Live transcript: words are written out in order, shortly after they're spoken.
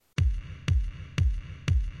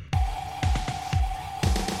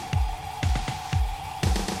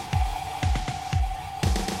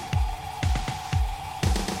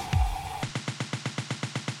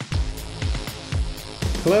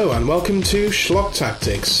Hello and welcome to Schlock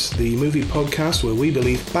Tactics, the movie podcast where we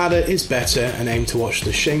believe badder is better and aim to watch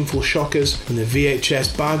the shameful shockers from the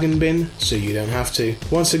VHS bargain bin so you don't have to.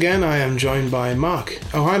 Once again, I am joined by Mark.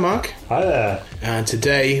 Oh, hi Mark. Hi there. And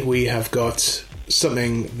today we have got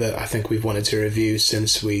something that I think we've wanted to review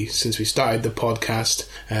since we started the podcast.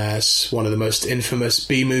 It's one of the most infamous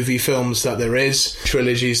B-movie films that there is,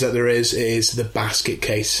 trilogies that there is. It is the Basket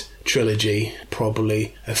Case trilogy,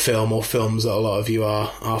 probably a film or films that a lot of you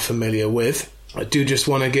are familiar with. I do just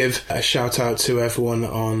want to give a shout out to everyone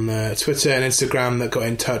on Twitter and Instagram that got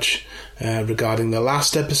in touch regarding the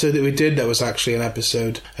last episode that we did. That was actually an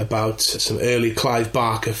episode about some early Clive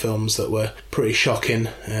Barker films that were pretty shocking,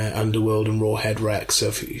 Underworld and Rawhead Rex. So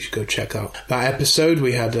if you should go check out that episode,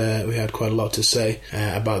 we had quite a lot to say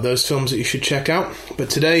about those films that you should check out.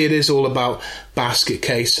 But today it is all about Basket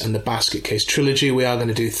Case and the Basket Case trilogy. We are going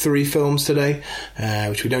to do 3 films today,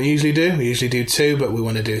 which we don't usually do. We usually do 2, but we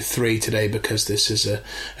want to do 3 today because this is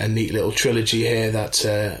a neat little trilogy here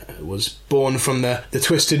that was born from the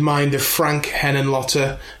twisted mind of Frank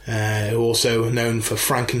Henenlotter, also known for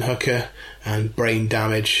Frankenhooker and Brain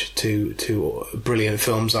Damage, two brilliant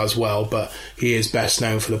films as well, but he is best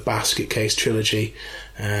known for the Basket Case trilogy,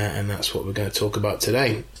 and that's what we're going to talk about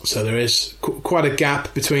today. So there is quite a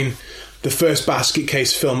gap between the first Basket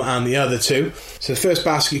Case film and the other 2. So the first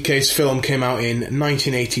Basket Case film came out in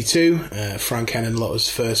 1982, Frank Henenlotter's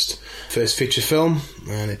first feature film,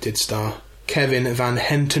 and it did star Kevin Van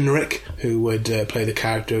Hentenryck, who would play the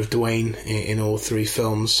character of Dwayne in all 3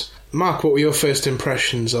 films. Mark, what were your first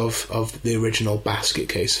impressions of the original Basket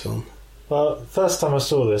Case film? Well, first time I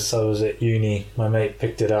saw this, I was at uni. My mate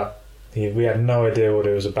picked it up. We had no idea what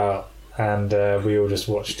it was about, and we all just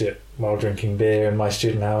watched it while drinking beer in my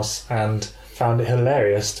student house and found it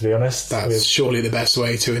hilarious, to be honest. That's surely the best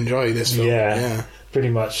way to enjoy this film. Yeah. Pretty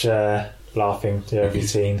much laughing to every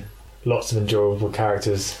scene. Lots of enjoyable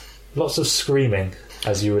characters. Lots of screaming,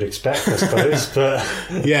 as you would expect, I suppose. But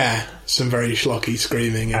yeah, some very schlocky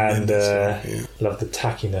screaming. And love the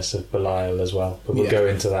tackiness of Belial as well. But we'll go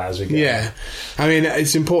into that as we go. Yeah. I mean,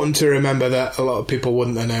 it's important to remember that a lot of people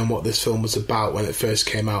wouldn't have known what this film was about when it first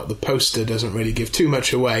came out. The poster doesn't really give too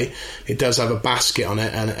much away. It does have a basket on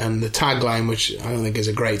it, and the tagline, which I don't think is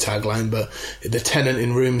a great tagline, but the tenant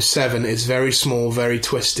in room 7 is very small, very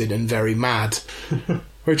twisted, and very mad.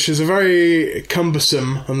 Which is a very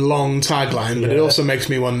cumbersome and long tagline, but it also makes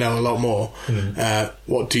me want to know a lot more.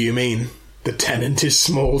 What do you mean? The tenant is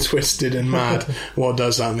small, twisted and mad. What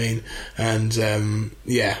does that mean? And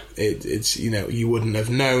it's you wouldn't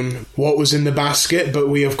have known what was in the basket, but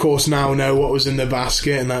we of course now know what was in the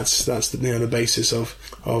basket, and that's the basis of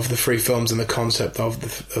the 3 films and the concept of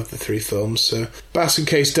the 3 films. So Basket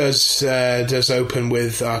Case does open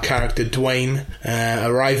with our character Dwayne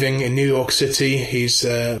arriving in New York City. He's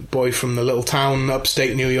a boy from the little town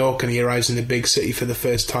upstate New York, and he arrives in the big city for the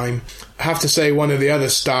first time. I have to say, one of the other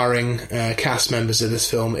starring cast members of this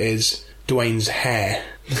film is Dwayne's hair.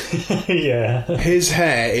 Yeah. His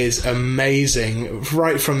hair is amazing.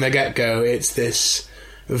 Right from the get-go, it's this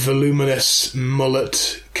voluminous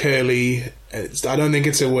mullet, curly. I don't think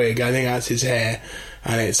it's a wig. I think that's his hair,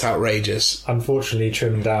 and it's outrageous. Unfortunately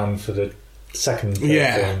trimmed down for the second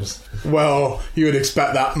films. Well, you would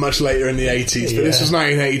expect that much later in the 80s, but this was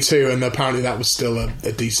 1982, and apparently that was still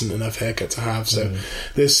a decent enough haircut to have. So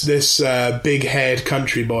this big-haired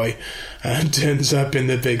country boy turns up in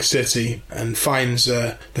the big city and finds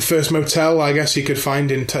the first motel, I guess, he could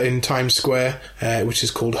find in Times Square, which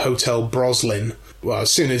is called Hotel Broslin. Well,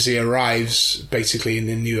 as soon as he arrives, basically in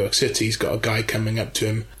New York City, he's got a guy coming up to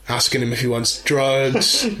him, asking him if he wants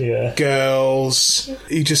drugs, girls.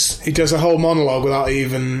 He does a whole monologue without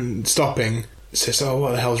even stopping. Says, "Oh,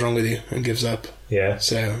 what the hell's wrong with you?" and gives up. Yeah.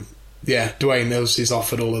 So, Dwayne knows he's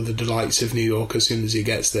offered all of the delights of New York as soon as he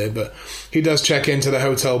gets there, but he does check into the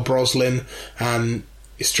Hotel Broslin, and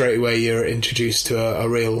straight away you're introduced to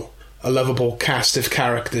a lovable cast of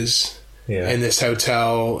characters. Yeah. In this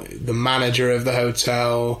hotel, the manager of the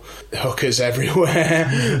hotel, hookers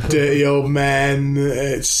everywhere, dirty old men.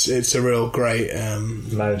 It's a real great.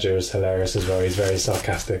 The manager is hilarious as well. He's very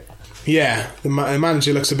sarcastic. Yeah, the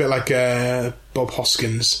manager looks a bit like Bob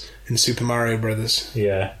Hoskins in Super Mario Brothers.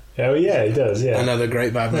 Yeah. Oh yeah, he does. Yeah. Another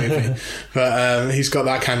great bad movie, but he's got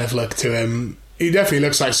that kind of look to him. He definitely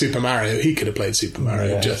looks like Super Mario. He could have played Super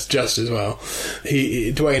Mario just as well.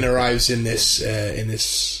 Dwayne arrives in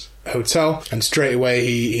this hotel, and straight away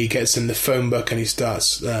he gets in the phone book and he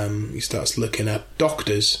starts looking up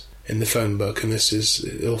doctors in the phone book, and this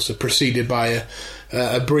is also preceded by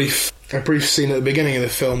a brief scene at the beginning of the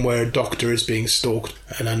film where a doctor is being stalked,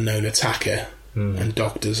 an unknown attacker and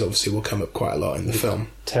doctors obviously will come up quite a lot in the film.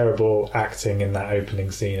 Terrible acting in that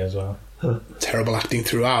opening scene as well. Terrible acting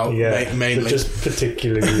throughout, Yeah, mainly. but just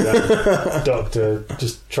particularly that doctor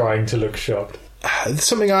just trying to look shocked.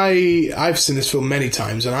 Something I've seen this film many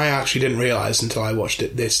times, and I actually didn't realise until I watched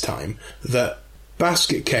it this time, that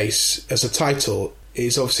basket case as a title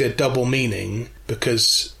is obviously a double meaning,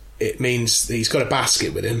 because it means that he's got a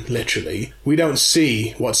basket with him, literally. We don't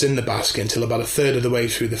see what's in the basket until about a third of the way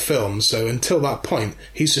through the film, so until that point,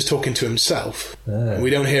 he's just talking to himself.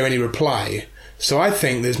 We don't hear any reply. So I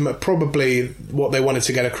think there's probably what they wanted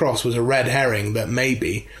to get across was a red herring that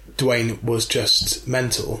maybe Dwayne was just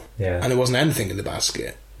mental, and there wasn't anything in the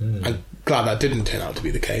basket. I'm glad that didn't turn out to be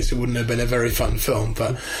the case. It wouldn't have been a very fun film,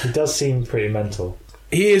 but he does seem pretty mental.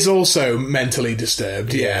 He is also mentally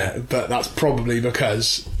disturbed, but that's probably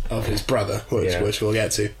because of his brother, which we'll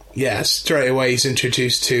get to. Yeah, straight away he's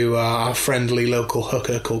introduced to our friendly local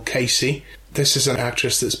hooker called Casey. This is an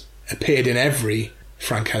actress that's appeared in every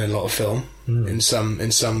Frank Henenlotter film in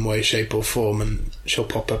some way, shape or form, and she'll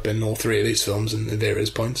pop up in all three of these films in various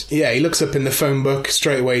points. Yeah, he looks up in the phone book.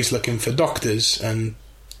 Straight away he's looking for doctors, and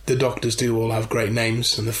the doctors do all have great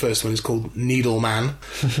names, and the first one is called Needleman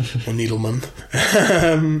or Needleman.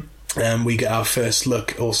 And we get our first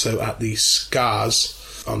look also at the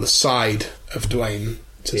scars on the side of Dwayne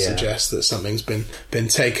to suggest that something's been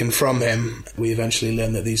taken from him. We eventually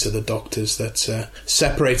learn that these are the doctors that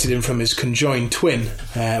separated him from his conjoined twin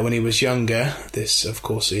when he was younger. This, of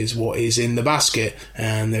course, is what is in the basket.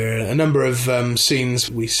 And there are a number of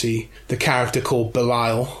scenes. We see the character called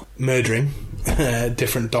Belial murdering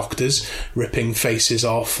different doctors, ripping faces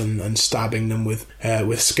off and stabbing them with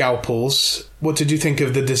scalpels. What did you think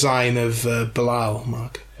of the design of Belial,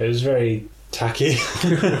 Mark? It was very tacky.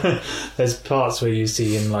 There's parts where you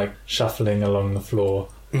see him like shuffling along the floor,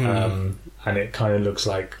 and it kind of looks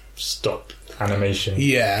like stop animation.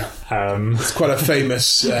 It's quite a famous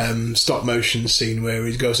stop motion scene where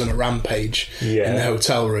he goes on a rampage in the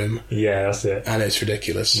hotel room. That's it, and it's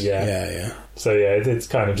ridiculous. So it's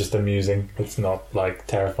kind of just amusing. It's not like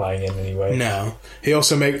terrifying in any way. No. He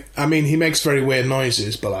also he makes very weird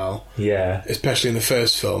noises, Belial. Especially in the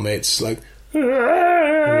first film. It's like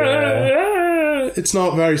it's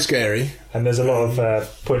not very scary. And there's a lot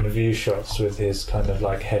of point of view shots with his kind of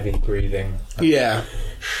like heavy breathing.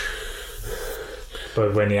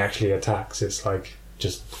 But when he actually attacks, it's like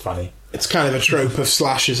just funny. It's kind of a trope of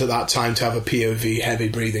slashers at that time to have a POV heavy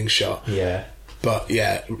breathing shot. But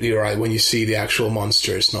you're right, when you see the actual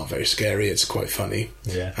monster, it's not very scary, it's quite funny.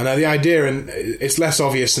 And the idea, and it's less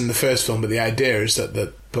obvious in the first film, but the idea is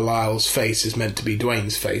that Belial's face is meant to be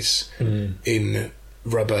Dwayne's face in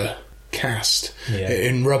rubber cast,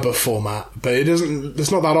 in rubber format, but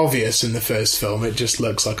it's not that obvious in the first film. It just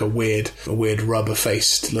looks like a weird rubber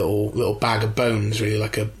faced little bag of bones, really,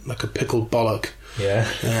 like a pickled bollock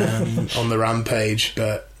on the rampage.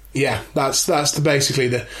 But that's basically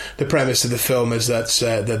the premise of the film, is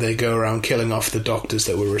that they go around killing off the doctors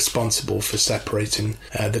that were responsible for separating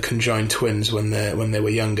the conjoined twins when they were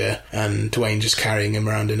younger, and Dwayne just carrying him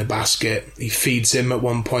around in a basket. He feeds him at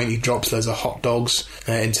one point. He drops loads of hot dogs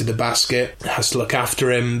into the basket. Has to look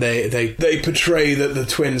after him. They portray that the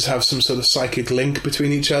twins have some sort of psychic link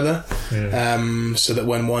between each other, so that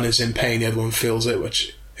when one is in pain, the other one feels it,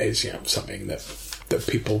 which is something that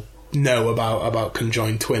people know about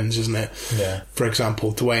conjoined twins, isn't it? For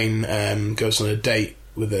example, Dwayne goes on a date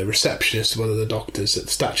with a receptionist, one of the doctors, at the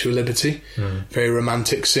Statue of Liberty. Very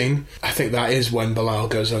romantic scene. I think that is when Belial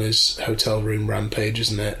goes on his hotel room rampage,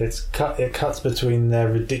 isn't it? It cuts between their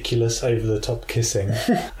ridiculous over the top kissing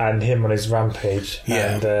and him on his rampage,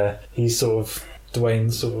 and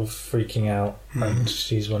Dwayne's sort of freaking out, and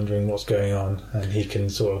she's wondering what's going on, and he can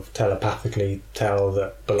sort of telepathically tell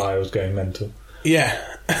that Belial's going mental.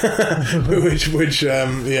 Which puts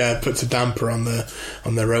a damper on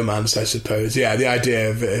the romance, I suppose. The idea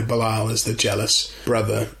of Belial as the jealous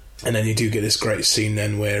brother, and then you do get this great scene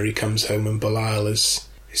then where he comes home and Belial is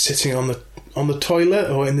sitting on the toilet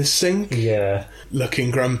or in the sink, looking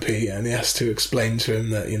grumpy, and he has to explain to him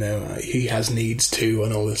that he has needs too,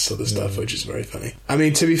 and all this sort of stuff, which is very funny. I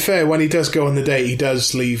mean, to be fair, when he does go on the date, he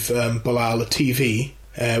does leave Belial a TV,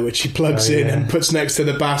 which he plugs in and puts next to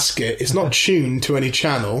the basket. It's not tuned to any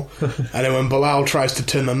channel, and then when Belial tries to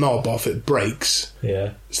turn the knob off, it breaks.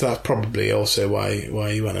 So that's probably also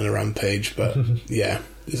why he went on a rampage. But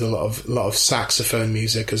there's a lot of saxophone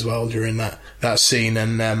music as well during that scene,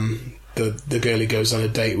 and the girl he goes on a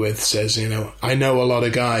date with says, I know a lot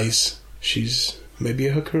of guys. She's maybe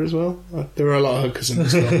a hooker as well. There are a lot of hookers in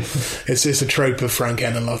this film. It's a trope of Frank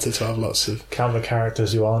Henenlotter to have lots of... Count the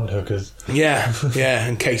characters who aren't hookers. Yeah,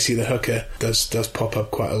 and Casey the hooker does pop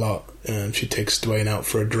up quite a lot. She takes Dwayne out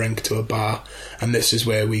for a drink to a bar, and this is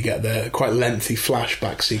where we get the quite lengthy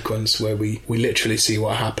flashback sequence where we literally see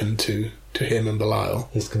what happened to him and Belial.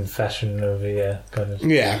 His confession of kind of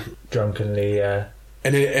drunkenly...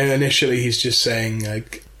 And initially he's just saying,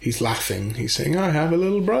 like, he's laughing. He's saying, I have a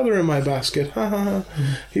little brother in my basket. Ha ha ha.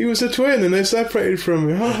 He was a twin and they separated from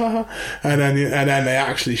me. Ha ha ha. And then they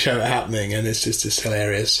actually show it happening, and it's just this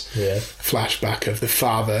hilarious flashback of the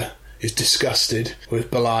father is disgusted with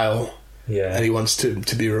Belial. Yeah. And he wants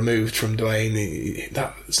to be removed from Dwayne.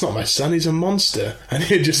 It's not my son, he's a monster. And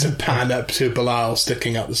he just pan up to Belial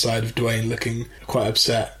sticking out the side of Dwayne looking quite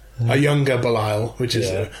upset. A younger Belial, which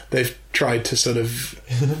is they've tried to sort of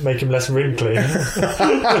make him less wrinkly.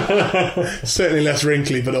 Certainly less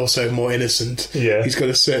wrinkly, but also more innocent. Yeah, he's got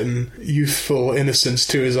a certain youthful innocence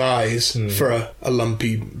to his eyes for a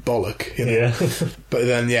lumpy bollock. You know? Yeah, but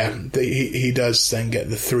then he does then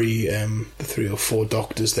get the three or four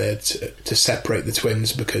doctors there to separate the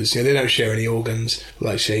twins, because they don't share any organs.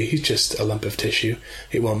 Like say, he's just a lump of tissue.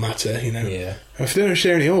 It won't matter. Yeah. If they don't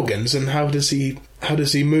share any organs, then how does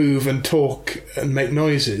he move and talk and make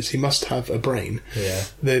noises? He must have a brain. Yeah.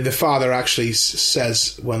 The father actually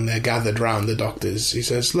says when they're gathered round, the doctors, he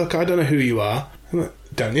says, "Look, I don't know who you are."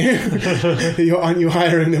 Don't you? Aren't you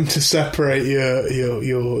hiring them to separate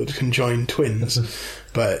your conjoined twins?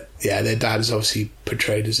 But their dad's obviously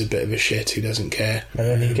portrayed as a bit of a shit who doesn't care. And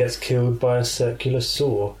then he gets killed by a circular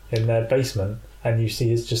saw in their basement. And you see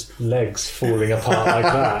his just legs falling apart like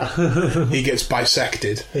that. He gets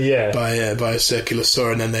bisected by a circular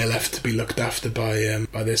saw, and then they're left to be looked after by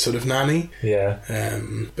their sort of nanny. Yeah.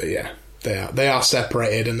 But they are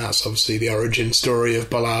separated, and that's obviously the origin story of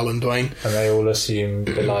Belial and Dwayne. And they all assume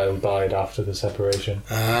Belial died after the separation.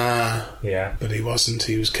 Yeah. But he wasn't.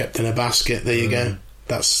 He was kept in a basket. There you go.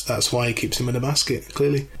 That's why he keeps him in a basket.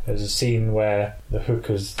 Clearly. There's a scene where the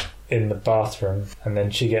hooker's in the bathroom, and then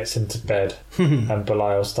she gets into bed, and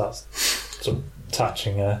Belial starts sort of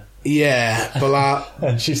touching her. Yeah, Belial...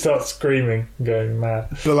 and she starts screaming, going mad.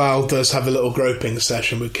 Belial does have a little groping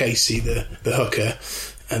session with Casey, the hooker,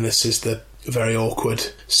 and this is the very awkward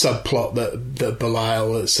subplot that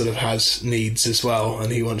Belial sort of has needs as well, and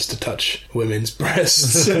he wants to touch women's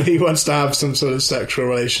breasts, and he wants to have some sort of sexual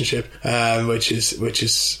relationship, which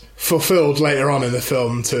is fulfilled later on in the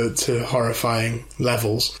film to horrifying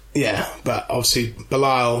levels. Yeah, but obviously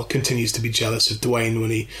Belial continues to be jealous of Dwayne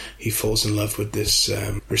when he falls in love with this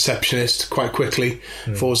receptionist quite quickly,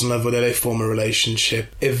 falls in love with her, they form a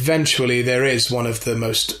relationship. Eventually there is one of the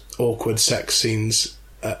most awkward sex scenes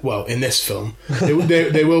in this film.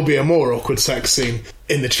 There will be a more awkward sex scene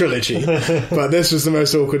in the trilogy, but this was the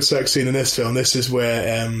most awkward sex scene in this film. This is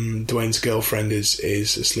where Dwayne's girlfriend is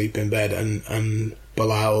asleep in bed, and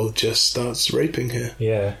Belial just starts raping her.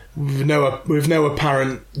 Yeah, with no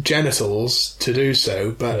apparent genitals to do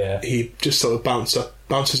so, but he just sort of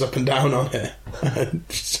bounces up and down on her, and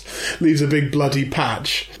leaves a big bloody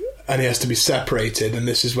patch. And he has to be separated, and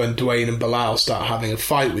this is when Dwayne and Belial start having a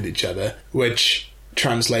fight with each other, which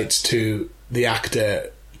translates to the actor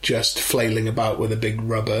just flailing about with a big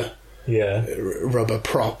rubber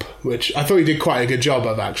prop, which I thought he did quite a good job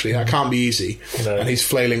of, actually. That can't be easy. No. And he's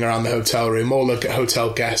flailing around the hotel room, all the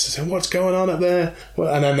hotel guests and saying, "What's going on up there?"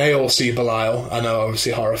 And then they all see Belial and are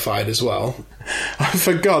obviously horrified as well. I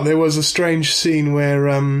forgot there was a strange scene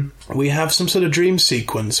where we have some sort of dream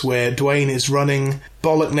sequence where Dwayne is running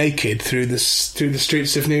bollock naked through the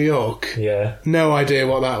streets of New York. Yeah. No idea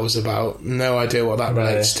what that was about. No idea what that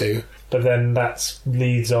relates to. But then that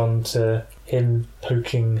leads on to him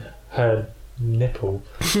poking her nipple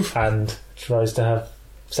and tries to have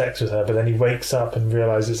sex with her, but then he wakes up and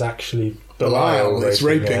realises it's actually Belial that's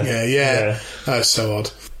raping her. Yeah. That's so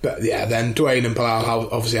odd. But then Dwayne and Belial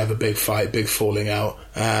obviously have a big fight, big falling out.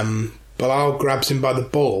 Belial grabs him by the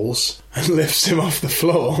balls and lifts him off the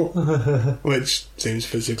floor, which seems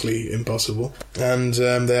physically impossible. And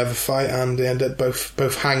they have a fight, and they end up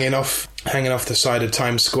both hanging off the side of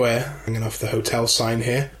Times Square, hanging off the hotel sign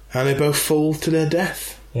here, and they both fall to their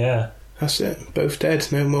death. Yeah. That's it. Both dead.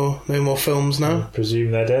 No more films now. I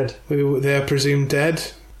presume they're dead. They are presumed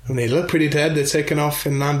dead. And they look pretty dead. They're taken off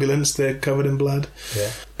in an ambulance. They're covered in blood. Yeah.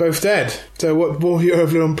 Both dead. So what were your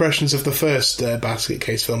overall impressions of the first Basket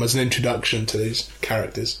Case film as an introduction to these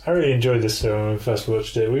characters? I really enjoyed this film when we first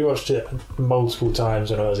watched it. We watched it multiple times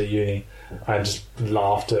when I was at uni. I just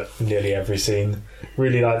laughed at nearly every scene.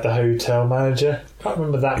 Really liked the hotel manager. Can't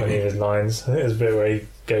remember that many of his lines. I think there's a bit where he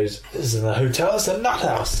goes, "This is a hotel, it's a nut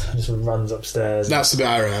house," and just runs upstairs. That's the bit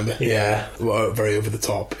I remember. Yeah. Well, very over the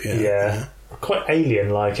top. Yeah. Quite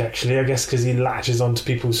alien-like, actually, I guess, because he latches onto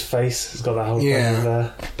people's face. He's got that whole thing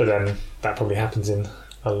there. But then that probably happens in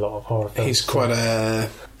a lot of horror films. He's quite a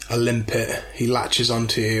limpet. He latches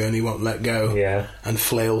onto you and he won't let go. Yeah. And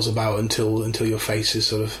flails about until your face is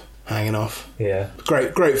sort of hanging off. Yeah.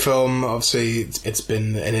 Great film. Obviously, it's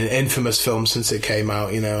been an infamous film since it came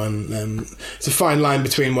out, and it's a fine line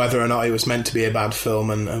between whether or not it was meant to be a bad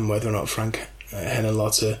film and whether or not Frank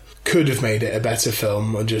Henenlotter could have made it a better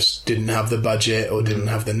film or just didn't have the budget or didn't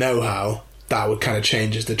have the know-how. That would kind of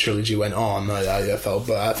change as the trilogy went on, I felt.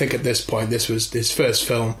 But I think at this point, this was his first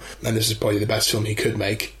film, and this is probably the best film he could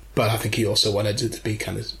make. But I think he also wanted it to be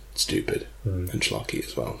kind of stupid and schlocky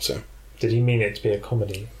as well. So, did he mean it to be a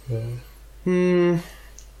comedy?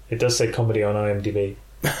 It does say comedy on IMDb.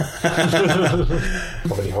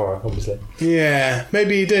 Comedy horror, obviously. Yeah,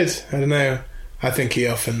 maybe he did. I don't know. I think he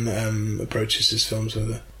often approaches his films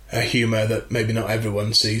with a humour that maybe not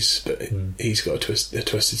everyone sees, but he's got a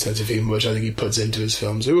twisted sense of humour, which I think he puts into his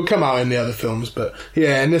films. It will come out in the other films, but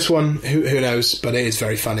yeah, in this one, who knows? But it is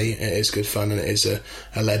very funny. It is good fun, and it is a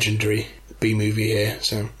legendary B-movie here.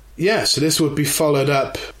 So yeah, so this would be followed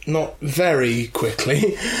up not very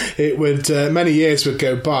quickly. It would many years would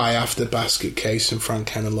go by after Basket Case, and Frank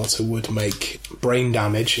Henenlotter would make Brain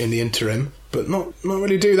Damage in the interim. But not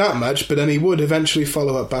really do that much. But then he would eventually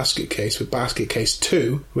follow up Basket Case with Basket Case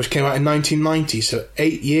 2, which came out in 1990. So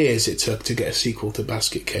 8 years it took to get a sequel to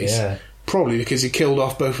Basket Case. Yeah. Probably because he killed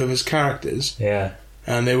off both of his characters. Yeah.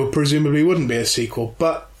 And there presumably wouldn't be a sequel.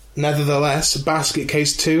 But nevertheless, Basket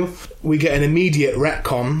Case 2, we get an immediate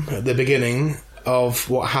retcon at the beginning of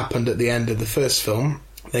what happened at the end of the first film.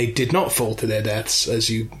 They did not fall to their deaths, as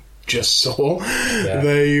you just saw. Yeah.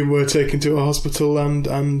 They were taken to a hospital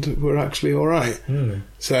and were actually alright.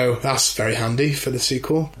 So that's very handy for the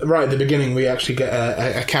sequel. Right at the beginning we actually get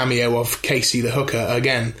a cameo of Casey the hooker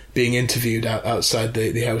again being interviewed outside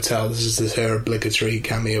the hotel. This is her obligatory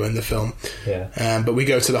cameo in the film. Yeah. But we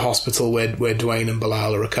go to the hospital where Dwayne and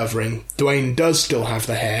Bilal are recovering. Dwayne does still have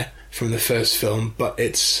the hair from the first film, but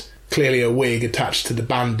it's clearly a wig attached to the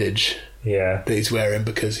bandage that he's wearing,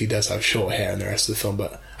 because he does have short hair in the rest of the film.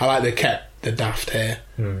 But I like they kept the daft hair,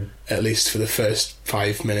 at least for the first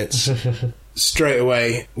 5 minutes. Straight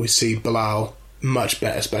away, we see Bilal. Much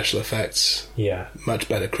better special effects. Yeah. Much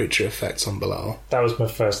better creature effects on Bilal. That was my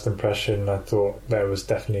first impression. I thought there was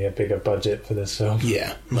definitely a bigger budget for this film.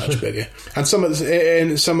 Yeah, much bigger. And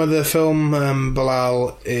in some of the film,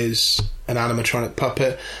 Bilal is an animatronic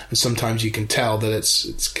puppet, and sometimes you can tell that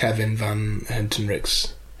it's Kevin Van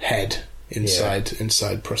Hentenrich's head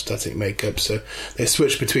inside prosthetic makeup. So they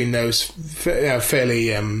switch between those fairly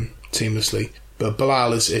seamlessly. But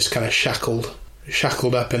Bilal is kind of shackled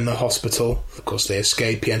up in the hospital. Of course, they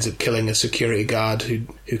escape. He ends up killing a security guard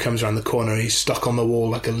who comes around the corner. He's stuck on the wall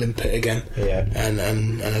like a limpet again,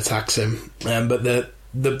 and attacks him. But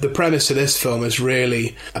the premise of this film is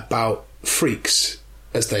really about freaks,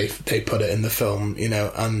 as they put it in the film,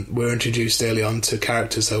 and we're introduced early on to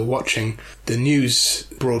characters that are watching the news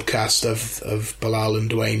broadcast of Bilal and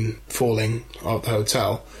Dwayne falling at the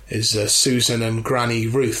hotel. Is Susan and Granny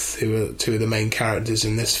Ruth, who are two of the main characters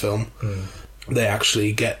in this film. They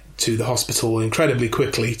actually get to the hospital incredibly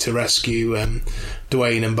quickly to rescue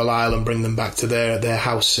Dwayne and Bilal and bring them back to their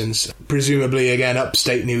house in, presumably, again,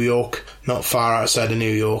 upstate New York, not far outside of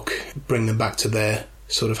New York. Bring them back to their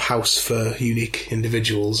sort of house for unique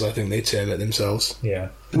individuals, I think they term it themselves. Yeah.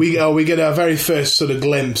 We get our very first sort of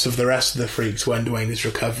glimpse of the rest of the freaks when Dwayne is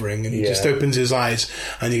recovering, and he just opens his eyes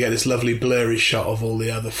and you get this lovely blurry shot of all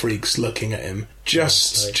the other freaks looking at him.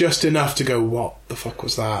 Just enough to go, what the fuck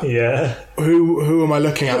was that? Yeah. Who am I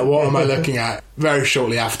looking at? What am I looking at? Very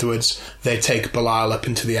shortly afterwards, they take Bilal up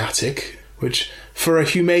into the attic, which, for a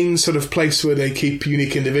humane sort of place where they keep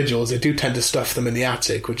unique individuals, they do tend to stuff them in the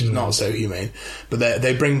attic, which is not so humane. But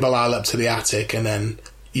they bring Bilal up to the attic, and then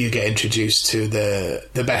you get introduced to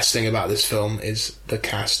the best thing about this film is the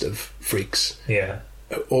cast of freaks. Yeah.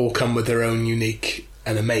 All come with their own unique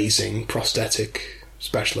and amazing prosthetic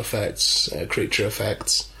special effects, creature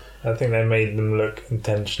effects. I think they made them look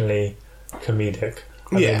intentionally comedic.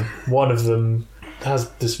 I mean, one of them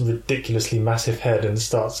has this ridiculously massive head and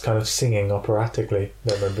starts kind of singing operatically. I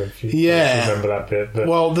don't remember if you remember that bit. But.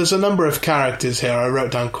 Well, there's a number of characters here. I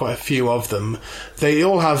wrote down quite a few of them. They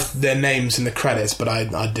all have their names in the credits, but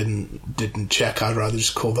I didn't check. I'd rather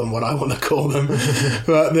just call them what I want to call them.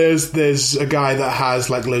 But there's a guy that has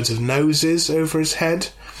like loads of noses over his head.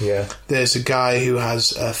 Yeah. There's a guy who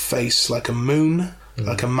has a face like a moon.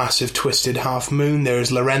 like a massive twisted half moon. There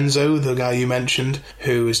is Lorenzo, the guy you mentioned,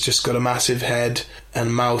 who has just got a massive head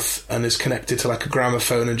and mouth and is connected to like a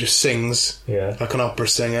gramophone and just sings like an opera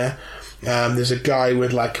singer. There's a guy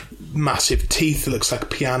with like massive teeth that looks like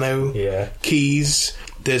piano keys.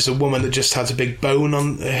 There's a woman that just has a big bone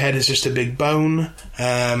on her head, is just a big bone.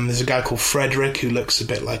 There's a guy called Frederick who looks a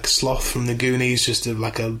bit like Sloth from the Goonies, just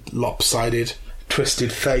like a lopsided,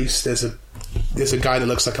 twisted face. There's a guy that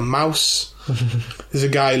looks like a mouse. There's a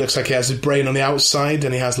guy who looks like he has his brain on the outside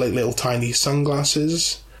and he has like little tiny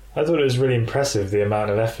sunglasses. I thought it was really impressive the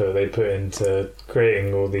amount of effort they put into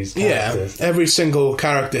creating all these characters. Yeah, every single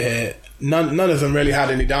character here, none of them really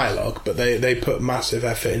had any dialogue, but they put massive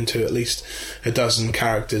effort into at least a dozen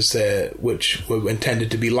characters there, which were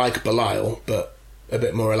intended to be like Belial, but a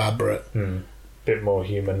bit more elaborate. Bit more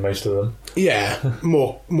human, most of them. Yeah,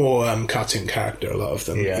 more cartoon character, a lot of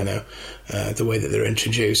them, you know, the way that they're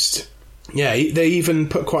introduced. Yeah, they even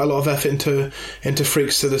put quite a lot of effort into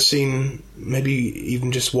freaks to the scene, maybe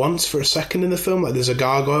even just once for a second in the film. Like there's a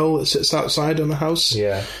gargoyle that sits outside on the house.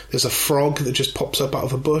 Yeah. There's a frog that just pops up out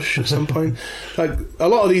of a bush at some point. Like a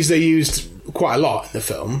lot of these they used quite a lot in the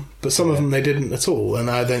film, but some of them they didn't at all. And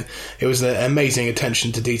I think it was the amazing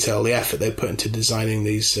attention to detail, the effort they put into designing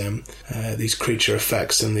these creature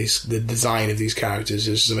effects and the design of these characters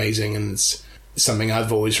is amazing, and it's something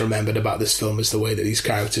I've always remembered about this film is the way that these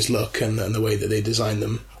characters look and the way that they design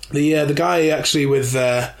them. The guy actually with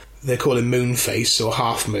they call him Moonface or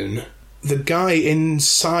Half Moon. The guy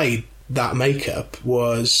inside that makeup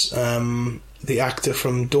was the actor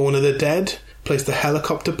from Dawn of the Dead, plays the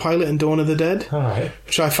helicopter pilot in Dawn of the Dead,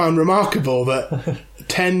 which I found remarkable that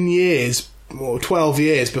 10 years or 12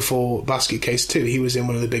 years before Basket Case 2 he was in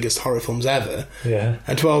one of the biggest horror films ever,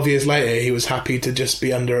 and 12 years later he was happy to just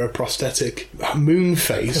be under a prosthetic moon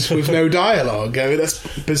face with no dialogue. I mean, that's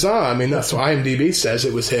bizarre. I mean, that's what IMDb says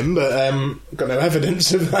it was him, but got no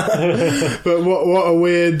evidence of that. But what a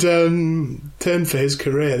weird turn for his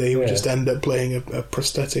career that he would just end up playing a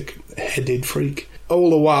prosthetic headed freak. All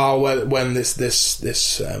the while, when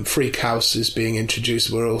this freak house is being introduced,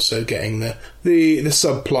 we're also getting the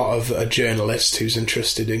subplot of a journalist who's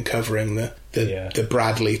interested in covering the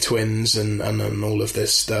Bradley twins and all of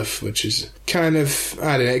this stuff, which is kind of,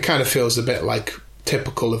 I don't know, it kind of feels a bit like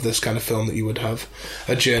typical of this kind of film, that you would have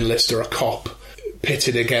a journalist or a cop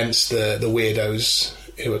pitted against the weirdos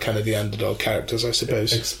who are kind of the underdog characters, I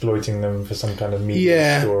suppose, exploiting them for some kind of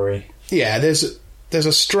media story. Yeah, there's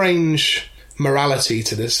a strange morality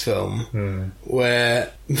to this film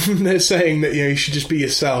where they're saying that, you know, you should just be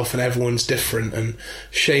yourself and everyone's different, and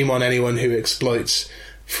shame on anyone who exploits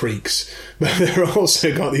freaks. But they've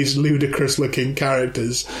also got these ludicrous looking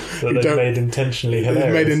characters that they've made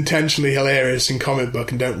intentionally hilarious in comic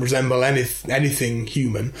book and don't resemble anything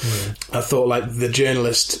human. I thought like the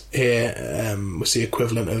journalist here was the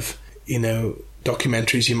equivalent of, you know,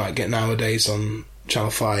 documentaries you might get nowadays on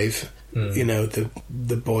Channel 5. You know,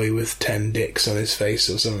 the boy with 10 dicks on his face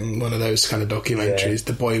or something, one of those kind of documentaries.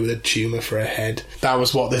 The boy with a tumour for a head. That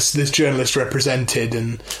was what this journalist represented,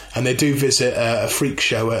 and they do visit a freak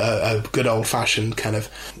show, a good old fashioned kind of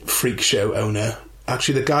freak show owner.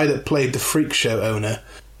 Actually, the guy that played the freak show owner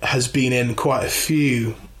has been in quite a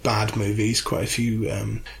few bad movies, quite a few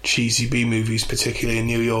cheesy B movies, particularly in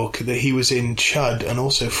New York. That he was in Chud and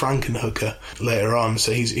also Frankenhooker later on,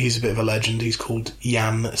 so he's a bit of a legend. He's called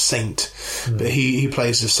Jan Saint, but he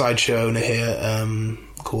plays a sideshow owner here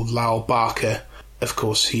called Lal Barker. Of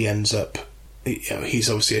course, he ends up, you know, he's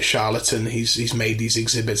obviously a charlatan. He's made these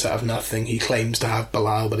exhibits out of nothing. He claims to have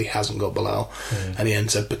Belial, but he hasn't got Belial, and he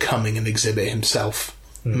ends up becoming an exhibit himself.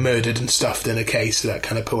 Murdered and stuffed in a case, that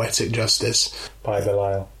kind of poetic justice. By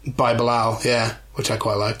Belial, yeah, which I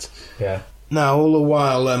quite liked. Yeah. Now, all the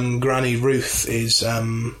while, Granny Ruth is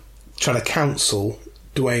trying to counsel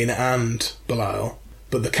Dwayne and Belial,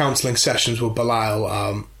 but the counselling sessions with Belial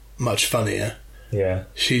are much funnier. Yeah.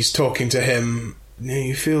 She's talking to him,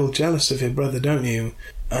 you feel jealous of your brother, don't you?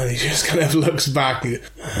 And he just kind of looks back.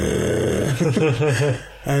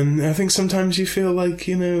 And I think sometimes you feel like,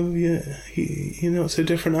 you know, you're not so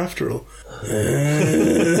different after all.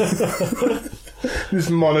 This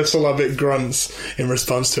monosyllabic grunts in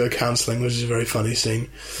response to her counselling, which is a very funny scene.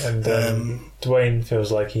 And Dwayne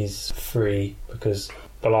feels like he's free because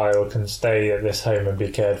Belial can stay at this home and be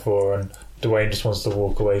cared for, and Dwayne just wants to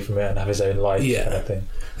walk away from it and have his own life. Yeah. Kind of thing.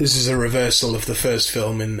 This is a reversal of the first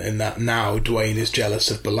film in that now Dwayne is jealous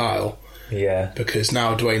of Belial. Yeah. Because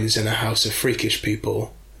now Dwayne is in a house of freakish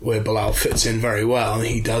people where Belial fits in very well and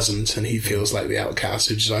he doesn't, and he feels like the outcast,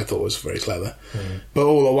 which I thought was very clever. But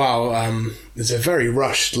all the while, there's a very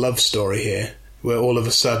rushed love story here where all of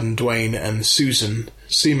a sudden Dwayne and Susan,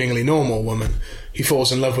 seemingly normal woman, he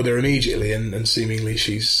falls in love with her immediately, and seemingly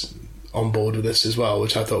she's on board with this as well,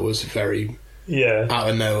 which I thought was very out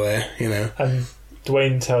of nowhere, you know. And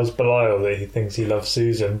Dwayne tells Belial that he thinks he loves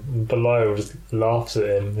Susan, and Belial just laughs at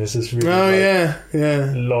him. There's this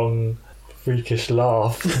really long, freakish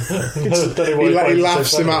laugh. He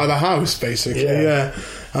laughs him out of the house, basically,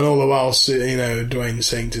 And all the while, you know, Dwayne's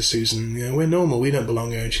saying to Susan, you know, we're normal, we don't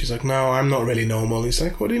belong here. And she's like, no, I'm not really normal. And he's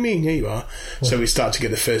like, what do you mean? Yeah, you are. So we start to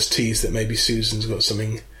get the first tease that maybe Susan's got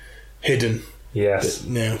something hidden. Yes. That,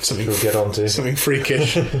 you know, something we'll get onto. Something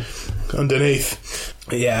freakish underneath.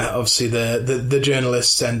 Yeah, obviously the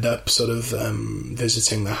journalists end up sort of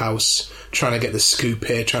visiting the house, trying to get the scoop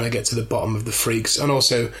here, trying to get to the bottom of the freaks. And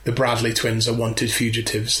also, the Bradley twins are wanted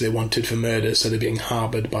fugitives. They're wanted for murder, so they're being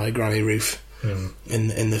harboured by Granny Ruth.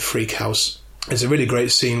 In the freak house. There's a really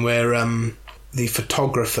great scene where the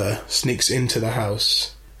photographer sneaks into the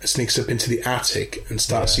house, sneaks up into the attic and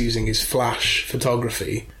starts using his flash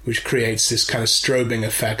photography, which creates this kind of strobing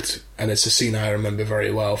effect. And it's a scene I remember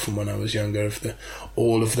very well from when I was younger, of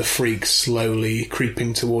all of the freaks slowly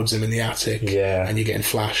creeping towards him in the attic, and you're getting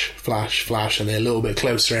flash, flash, flash, and they're a little bit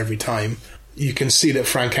closer every time. You can see that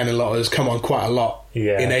Frank Henenlotter has come on quite a lot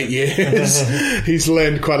in 8 years. He's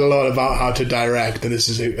learned quite a lot about how to direct, and this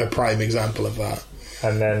is a prime example of that.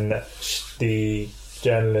 And then the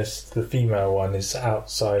journalist, the female one, is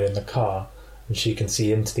outside in the car, and she can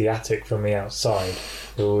see into the attic from the outside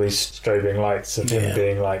with all these strobing lights of him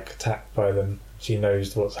being like attacked by them. She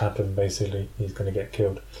knows what's happened, basically. He's going to get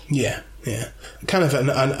killed. Yeah. Kind of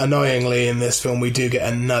annoyingly in this film, we do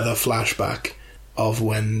get another flashback of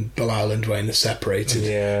when Belial and Dwayne are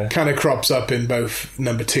separated. Kind of crops up in both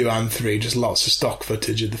number 2 and 3, just lots of stock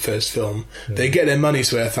footage of the first film. They get their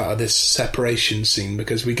money's worth out of this separation scene,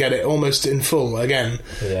 because we get it almost in full again.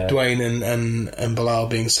 Dwayne and Belial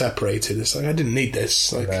being separated. It's like, I didn't need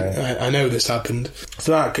this. Like, I know this happened.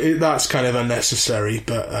 So that's kind of unnecessary,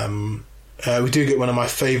 but we do get one of my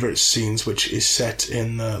favourite scenes, which is set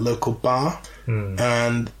in the local bar.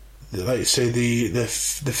 And like you say, the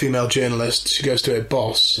female journalist, she goes to her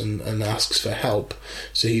boss and asks for help.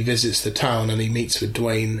 So he visits the town and he meets with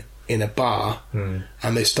Dwayne in a bar,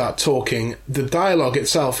 and they start talking. The dialogue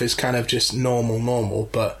itself is kind of just normal,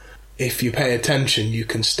 but if you pay attention, you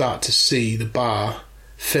can start to see the bar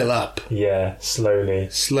fill up.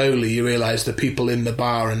 Slowly you realise the people in the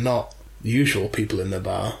bar are not usual people in the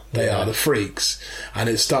bar. They are the freaks, and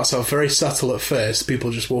it starts off very subtle at first,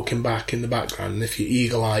 people just walking back in the background, and if you're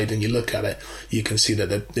eagle-eyed and you look at it, you can see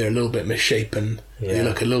that they're a little bit misshapen. They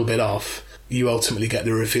look a little bit off. You ultimately get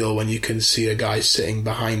the reveal when you can see a guy sitting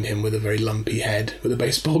behind him with a very lumpy head with a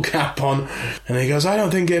baseball cap on, and he goes, I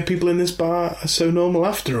don't think people in this bar are so normal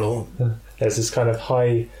after all. There's this kind of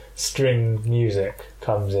high string music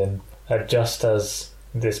comes in just as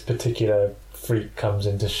this particular freak comes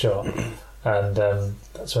into shot, and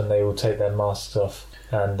that's when they all take their masks off,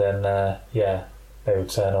 and then they all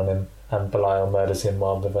turn on him, and Belial murders him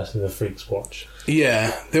while the rest of the freaks watch.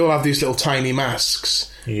 They all have these little tiny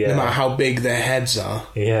masks, no matter how big their heads are,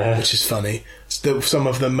 which is funny. Some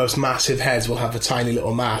of the most massive heads will have a tiny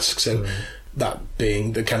little mask, so that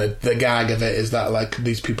being the kind of the gag of it is that, like,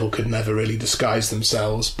 these people could never really disguise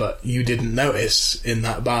themselves, but you didn't notice in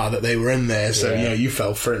that bar that they were in there, so you know, you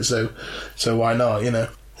fell for it, so why not, you know.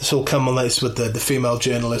 This all culminates with the female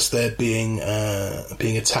journalist there being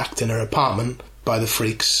attacked in her apartment by the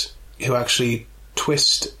freaks, who actually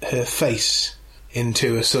twist her face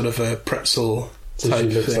into a sort of a pretzel. So she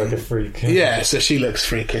looks like a freak. So she looks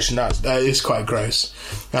freakish, and that is quite gross.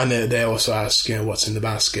 And they also ask, you know, what's in the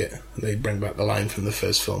basket. They bring back the line from the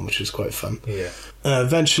first film, which is quite fun.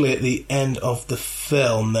 Eventually, at the end of the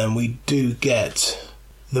film, then we do get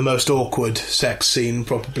the most awkward sex scene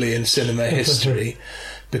probably in cinema history,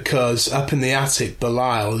 because up in the attic,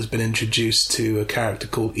 Belial has been introduced to a character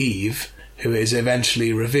called Eve, who is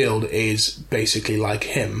eventually revealed is basically like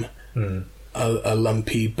him, a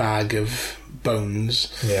lumpy bag of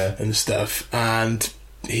bones and stuff, and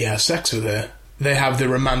he has sex with her. They have the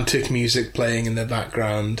romantic music playing in the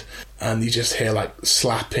background, and you just hear like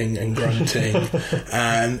slapping and grunting,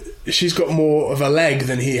 and she's got more of a leg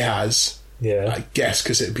than he has, I guess,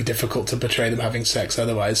 because it'd be difficult to portray them having sex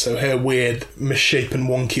otherwise, so her weird misshapen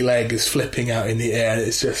wonky leg is flipping out in the air, and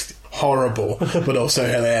it's just horrible but also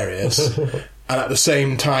hilarious. And at the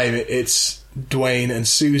same time, it's Dwayne and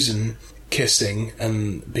Susan kissing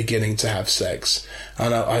and beginning to have sex,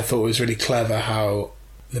 and I thought it was really clever how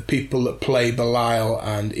the people that play Belial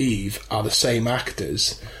and Eve are the same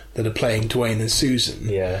actors that are playing Dwayne and Susan.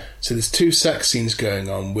 So there's 2 sex scenes going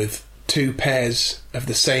on with two pairs of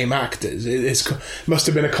the same actors. It must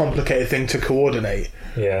have been a complicated thing to coordinate.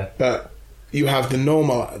 Yeah. But you have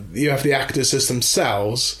the actors as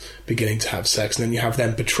themselves beginning to have sex, and then you have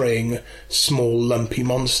them portraying small, lumpy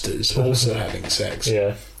monsters also having sex.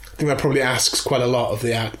 Yeah. I think that probably asks quite a lot of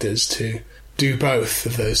the actors to do both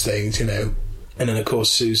of those things, you know. And then, of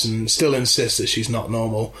course, Susan still insists that she's not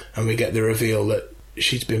normal, and we get the reveal that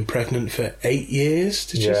she's been pregnant for 8 years,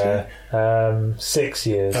 did you say? 6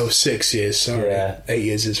 years. Oh, 6 years, sorry. Yeah. 8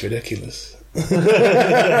 years is ridiculous. With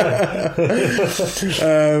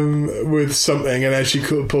something, and then she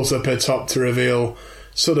pulls up her top to reveal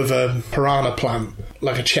sort of a piranha plant,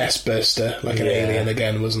 like a chest burster, like an alien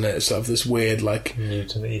again, wasn't it? Sort of this weird, like,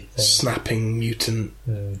 mutant-y thing. Snapping mutant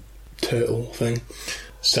turtle thing.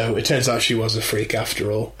 So it turns out she was a freak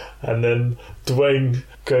after all. And then Dwayne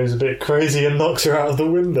goes a bit crazy and knocks her out of the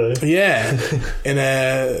window. Yeah. In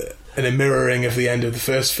a mirroring of the end of the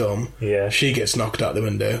first film, she gets knocked out the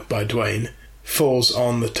window by Dwayne, falls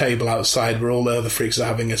on the table outside where all the other freaks are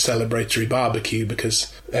having a celebratory barbecue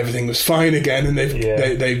because everything was fine again, and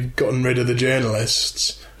they've gotten rid of the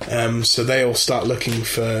journalists. So they all start looking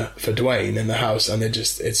for Dwayne in the house, and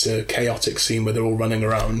it's a chaotic scene where they're all running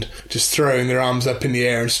around, just throwing their arms up in the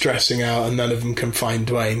air and stressing out, and none of them can find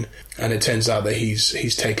Dwayne. And it turns out that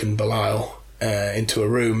he's taken Belial into a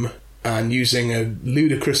room, and using a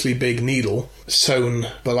ludicrously big needle, sewn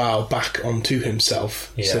Belial back onto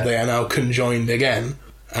himself. So they are now conjoined again.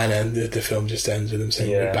 And then the film just ends with them saying,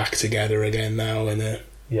 we're back together again now. And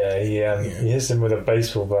he hits him with a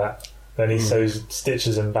baseball bat. Then he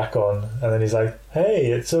stitches him back on, and then he's like, hey,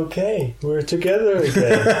 it's okay, we're together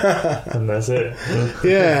again. And that's it.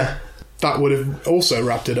 Yeah. That would have also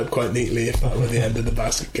wrapped it up quite neatly if that were the end of the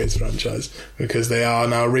Basket Case franchise, because they are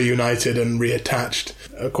now reunited and reattached.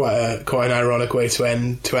 Quite an ironic way to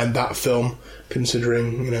end that film,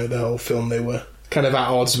 considering, you know, the whole film they were kind of at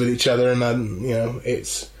odds with each other, and then, you know,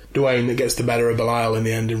 it's Dwayne that gets the better of Belial in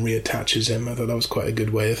the end and reattaches him. I thought that was quite a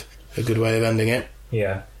good way of ending it.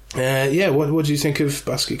 Yeah. What do you think of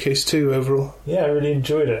Basket Case 2 overall? Yeah, I really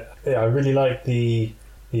enjoyed it. Yeah, I really liked the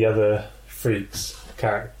other freaks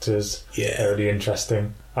characters. Yeah, they're really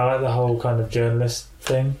interesting. I like the whole kind of journalist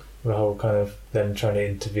thing, the whole kind of them trying to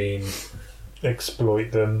intervene,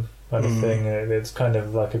 exploit them kind of thing. It's kind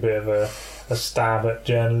of like a bit of a stab at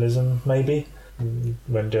journalism, maybe,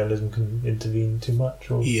 when journalism can intervene too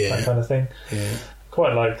much, or that kind of thing. Yeah.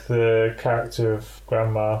 Quite like the character of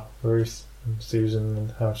Grandma Ruth and Susan,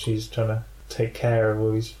 and how she's trying to take care of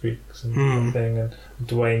all these freaks and everything. And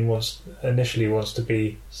Dwayne initially wants to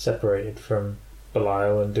be separated from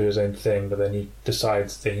Belial and do his own thing, but then he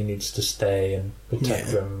decides that he needs to stay and protect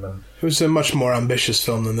them. And it was a much more ambitious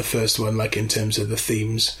film than the first one, like in terms of the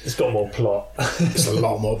themes. It's got more plot. It's a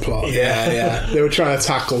lot more plot. Yeah. They were trying to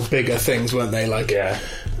tackle bigger things, weren't they? Like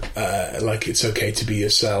it's okay to be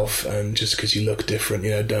yourself, and just because you look different, you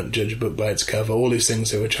know, don't judge a book by its cover. All these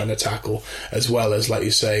things they were trying to tackle, as well as, like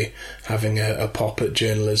you say, having a pop at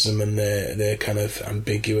journalism and their kind of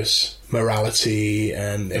ambiguous morality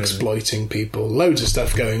and exploiting people. Loads of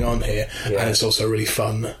stuff going on here, and it's also a really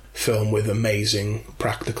fun film with amazing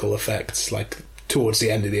practical effects, like towards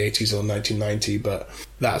the end of the 80s or 1990, but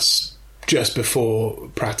that's just before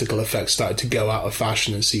practical effects started to go out of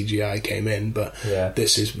fashion and CGI came in. But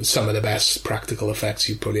this is some of the best practical effects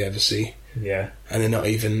you'd probably ever see. Yeah. And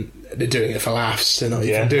they're doing it for laughs. They're not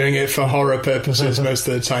even doing it for horror purposes most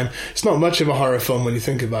of the time. It's not much of a horror film when you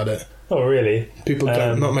think about it. Not really.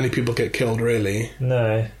 Not many people get killed, really.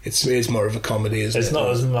 No. It's more of a comedy, isn't it?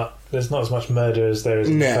 There's not as much murder as there is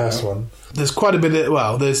in the first one. There's quite a bit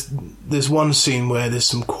of... there's one scene where there's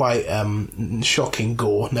some quite shocking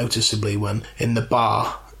gore, noticeably, when in the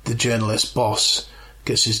bar, the journalist boss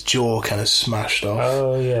gets his jaw kind of smashed off.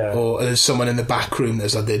 Oh, yeah. Or there's someone in the back room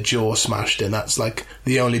that's had their jaw smashed in. That's like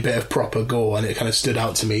the only bit of proper gore, and it kind of stood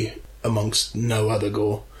out to me amongst no other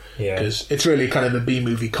gore. Yeah. Because it's really kind of a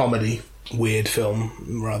B-movie comedy, weird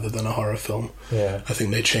film, rather than a horror film. Yeah. I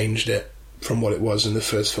think they changed it from what it was in the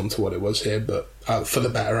first film to what it was here, but for the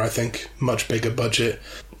better, I think. Much bigger budget,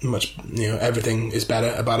 everything is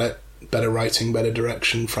better about it. Better writing, better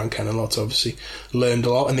direction. Frank Henenlotter obviously learned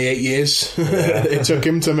a lot in the 8 years it took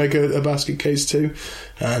him to make a Basket Case 2.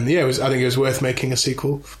 And I think it was worth making a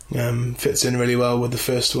sequel. Fits in really well with the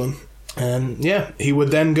first one. And he would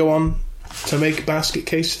then go on to make Basket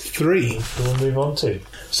Case 3. We'll move on to.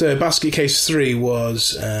 So Basket Case 3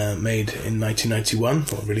 was made in 1991,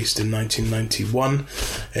 or released in 1991.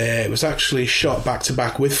 It was actually shot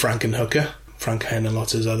back-to-back with Frankenhooker, Frank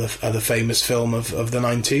Henenlotter's other famous film of the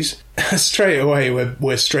 90s. Straight away,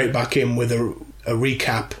 we're straight back in with a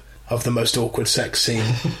recap of the most awkward sex scene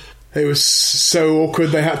It was so awkward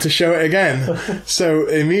they had to show it again. So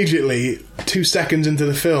immediately, 2 seconds into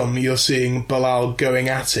the film, you're seeing Bilal going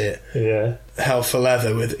at it. Yeah. Hell for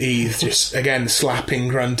leather with Eve, just again slapping,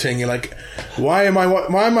 grunting. You're like, why am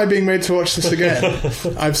I being made to watch this again?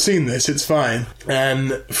 I've seen this, it's fine.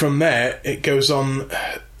 And from there, it goes on.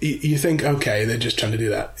 You think, okay, they're just trying to do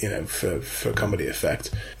that, for comedy effect.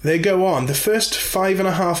 They go on. The first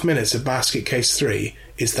 5.5 minutes of Basket Case 3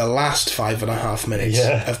 is the last 5.5 minutes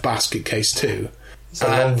of Basket Case 2.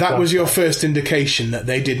 And that was your first indication that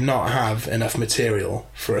they did not have enough material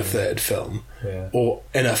for a third film, or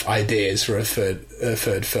enough ideas for a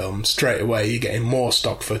third film. Straight away, you're getting more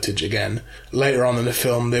stock footage again. Later on in the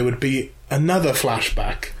film, there would be another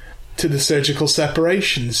flashback to the surgical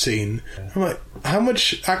separation scene. I'm like, how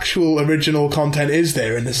much actual original content is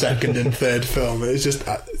there in the second and third film? It was just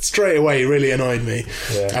straight away really annoyed me.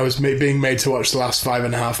 I was being made to watch the last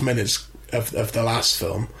 5.5 minutes of the last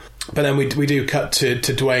film. But then we do cut to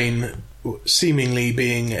Dwayne seemingly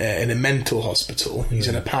being in a mental hospital. He's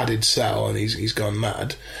in a padded cell and he's gone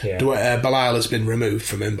mad. Bilal has been removed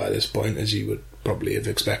from him by this point, as you would probably have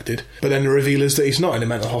expected. But then the reveal is that he's not in a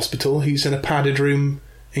mental hospital. He's in a padded room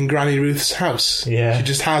in Granny Ruth's house. She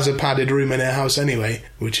just has a padded room in her house anyway,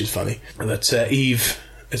 which is funny. That Eve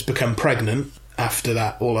has become pregnant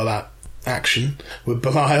after all of that action with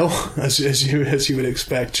Bilal, as you would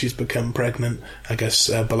expect. She's become pregnant. I guess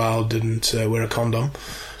Bilal didn't wear a condom,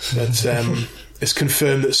 but it's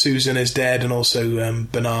confirmed that Susan is dead, and also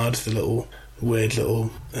Bernard, the weird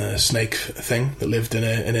little snake thing that lived in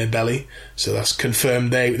her belly. So that's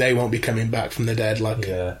confirmed. They won't be coming back from the dead like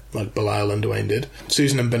Bilal and Dwayne did.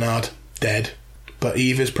 Susan and Bernard dead, but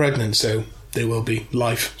Eve is pregnant, so there will be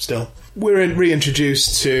life still. We're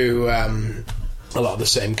reintroduced to a lot of the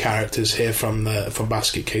same characters here from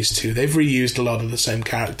Basket Case 2. They've reused a lot of the same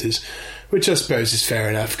characters, which I suppose is fair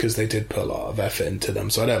enough because they did put a lot of effort into them,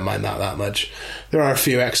 so I don't mind that much. There are a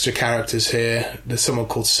few extra characters here. There's someone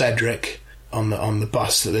called Cedric on the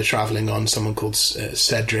bus that they're travelling on, someone called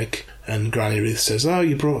Cedric, and Granny Ruth says, "Oh,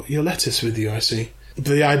 you brought your lettuce with you, I see."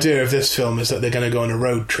 The idea of this film is that they're going to go on a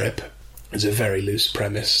road trip. It's a very loose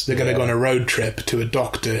premise. They're going to go on a road trip to a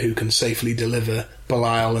doctor who can safely deliver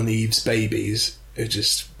Bilal and Eve's babies. It's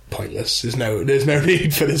just pointless. There's no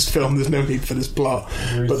need for this film. There's no need for this plot.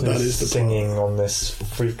 Ruth but that is the singing plot. on this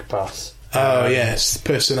freak bus. Oh yes,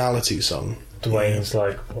 personality song. Dwayne's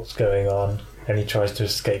like, "What's going on?" And he tries to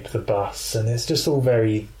escape the bus, and it's just all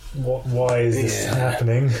very. Why is this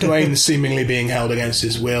happening? Dwayne's seemingly being held against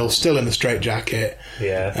his will, still in the straitjacket.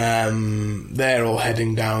 They're all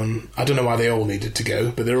heading down. I don't know why they all needed to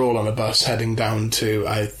go, but they're all on a bus heading down to,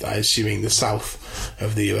 I assuming, the south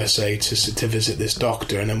of the USA to visit this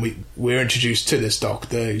doctor. And then we're introduced to this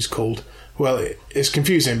doctor who's called... Well, it's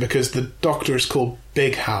confusing because the doctor is called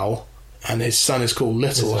Big Hal, and his son is called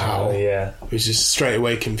Little Hal, which is straight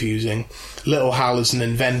away confusing. Little Hal is an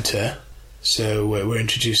inventor, so we're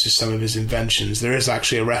introduced to some of his inventions. There is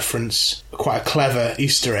actually a reference, quite a clever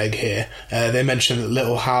Easter egg here. They mention that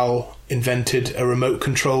Little Hal invented a remote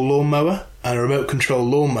control lawnmower, and a remote control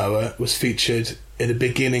lawnmower was featured in the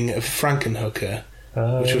beginning of Frankenhooker,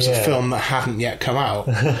 which was a film that hadn't yet come out,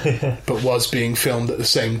 but was being filmed at the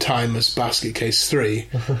same time as Basket Case 3.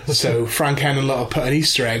 So Frank Henenlotter put an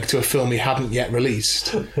Easter egg to a film he hadn't yet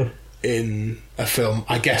released in a film.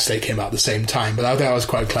 I guess they came out at the same time, but I thought that was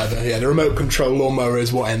quite clever. Yeah, the remote control lawnmower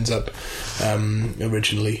is what ends up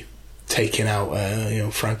originally taking out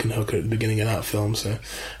Frankenhooker at the beginning of that film, so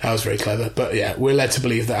that was very clever. But yeah, we're led to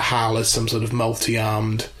believe that Hal is some sort of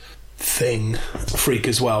multi-armed freak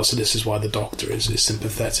as well, so this is why the doctor is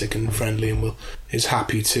sympathetic and friendly and is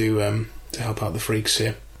happy to help out the freaks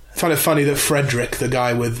here. I find it funny that Frederick, the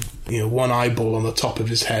guy with one eyeball on the top of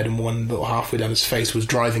his head and one little halfway down his face, was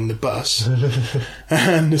driving the bus.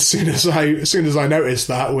 And as soon as I noticed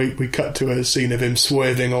that, we cut to a scene of him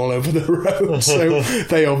swerving all over the road. So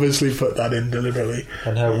they obviously put that in deliberately.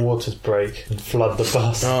 And her waters break and flood the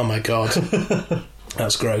bus. Oh my god.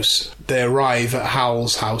 That's gross. They arrive at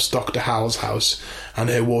Howell's house, Dr. Howell's house, and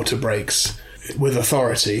her water breaks with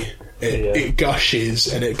authority. It gushes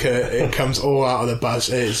and it comes all out of the bus.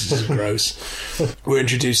 It's just gross. We're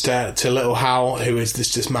introduced to Little Hal, who is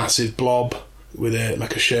this massive blob with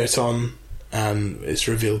a shirt on, and it's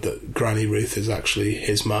revealed that Granny Ruth is actually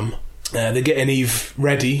his mum. They're getting Eve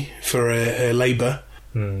ready for her labour,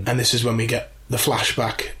 and this is when we get the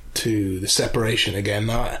flashback to the separation again.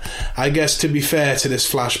 Now, I guess to be fair to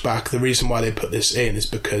this flashback, the reason why they put this in is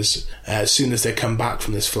because as soon as they come back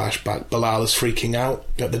from this flashback, Bilal is freaking out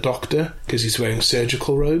at the doctor because he's wearing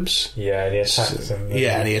surgical robes. Yeah, and he attacks him.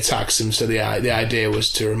 Yeah, and he attacks him. So the idea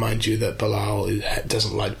was to remind you that Bilal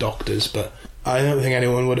doesn't like doctors, but I don't think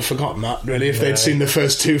anyone would have forgotten that, really, if they'd seen the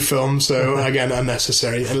first two films. So, again,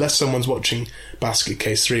 unnecessary. Unless someone's watching Basket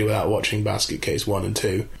Case 3 without watching Basket Case 1 and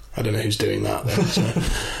 2. I don't know who's doing that, though. So.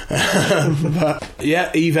 But,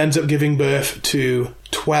 yeah, Eve ends up giving birth to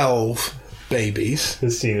 12 babies.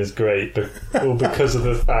 This scene is great, all because of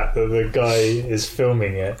the fact that the guy is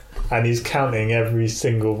filming it and he's counting every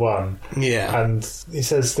single one. Yeah. And he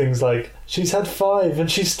says things like, she's had 5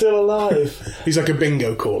 and she's still alive. He's like a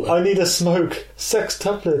bingo caller. I need a smoke.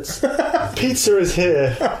 Sextuplets. Pizza is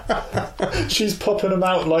here. She's popping them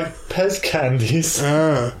out like Pez candies.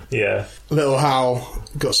 Yeah. Little Hal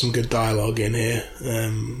got some good dialogue in here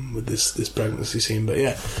with this pregnancy scene. But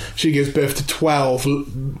yeah, she gives birth to 12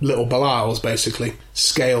 little Bilals, basically.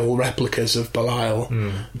 Scale replicas of Bilal,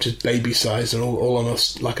 which is baby size and all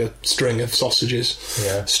almost like a string of sausages.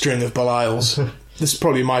 Yeah. String of Bilals. This is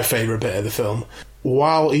probably my favourite bit of the film.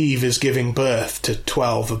 While Eve is giving birth to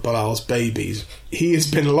 12 of Bilal's babies, he has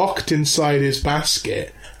been locked inside his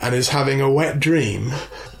basket and is having a wet dream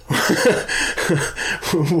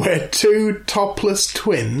where two topless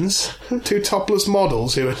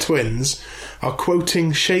models who are twins, are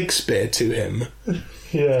quoting Shakespeare to him.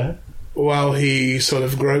 Yeah. While he sort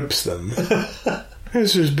of gropes them.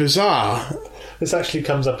 This was bizarre. This actually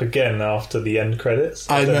comes up again after the end credits.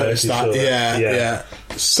 I noticed that. Yeah.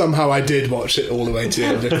 Somehow I did watch it all the way to the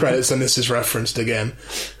end of the credits, and this is referenced again,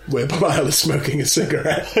 where Bilal is smoking a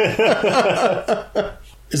cigarette.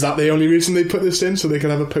 Is that the only reason they put this in, so they can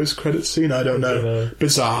have a post-credits scene? I don't know.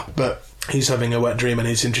 Bizarre, but he's having a wet dream and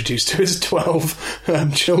he's introduced to his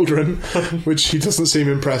 12 children, which he doesn't seem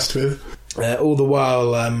impressed with. All the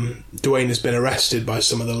while, Dwayne has been arrested by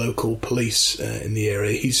some of the local police in the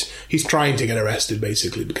area. He's trying to get arrested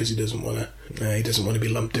basically because he doesn't want to be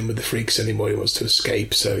lumped in with the freaks anymore. He wants to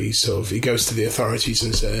escape, so he goes to the authorities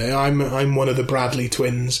and says, "I'm one of the Bradley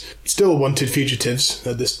twins, still wanted fugitives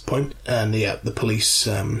at this point." And yeah, the police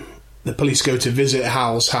go to visit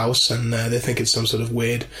Hal's house, and they think it's some sort of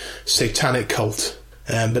weird satanic cult.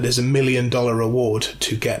 But there's $1 million reward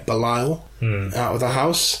to get Bilal out of the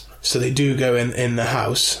house. So they do go in the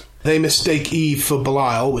house. They mistake Eve for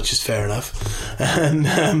Bilal, which is fair enough.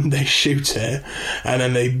 And they shoot her. And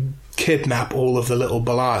then they kidnap all of the little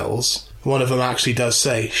Bilals. One of them actually does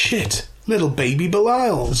say, "Shit, little baby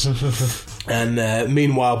Bilals." And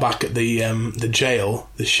meanwhile, back at the jail,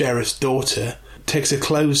 the sheriff's daughter takes her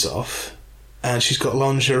clothes off. And she's got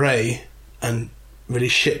lingerie and really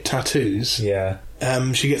shit tattoos. Yeah.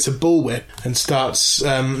 She gets a bullwhip and starts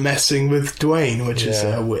messing with Dwayne, which is,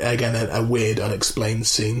 again, a weird, unexplained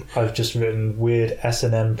scene. I've just written weird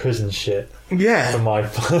S&M prison shit. Yeah. For my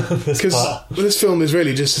Because this film is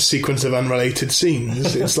really just a sequence of unrelated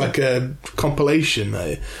scenes. It's like a compilation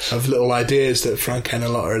of little ideas that Frank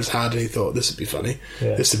Henenlotter has had, and he thought, this would be funny.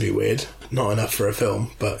 Yeah. This would be weird. Not enough for a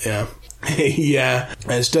film, but yeah. Yeah,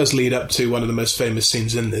 this does lead up to one of the most famous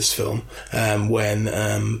scenes in this film,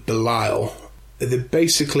 when Bilal...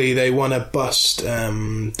 They want to bust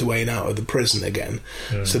Dwayne out of the prison again.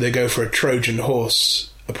 So they go for a Trojan horse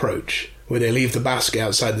approach, where they leave the basket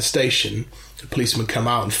outside the station. The policemen come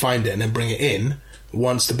out and find it and then bring it in.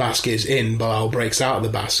 Once the basket is in, Bilal breaks out of the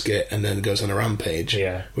basket and then goes on a rampage,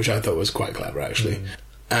 which I thought was quite clever, actually.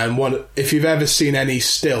 And if you've ever seen any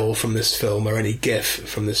still from this film or any GIF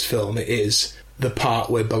from this film, it is the part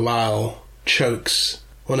where Bilal chokes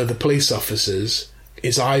one of the police officers.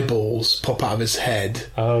 His eyeballs pop out of his head.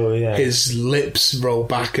 Oh, yeah. His lips roll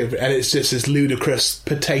back, and it's just this ludicrous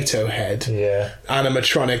potato head. Yeah.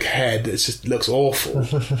 Animatronic head. It just looks awful.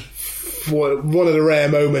 One of the rare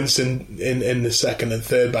moments in the second and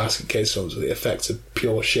third Basket Case films where the effects are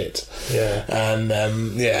pure shit. Yeah. And,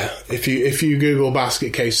 if you Google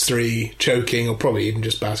Basket Case 3 choking, or probably even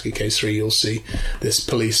just Basket Case 3, you'll see this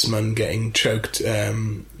policeman getting choked,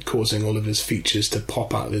 causing all of his features to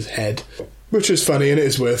pop out of his head. Which is funny, and it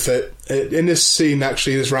is worth it. In this scene,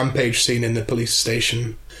 actually, this rampage scene in the police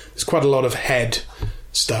station, there's quite a lot of head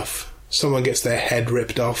stuff. Someone gets their head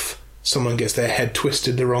ripped off, someone gets their head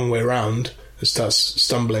twisted the wrong way around, and starts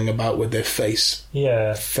stumbling about with their face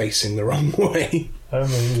facing the wrong way.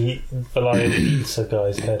 Bilal eats a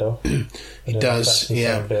guy's head off. He does,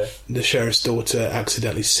 yeah. The sheriff's daughter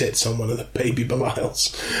accidentally sits on one of the baby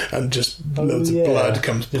Bilals, and just loads of blood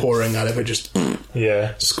comes pouring out of it, just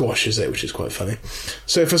squashes it, which is quite funny.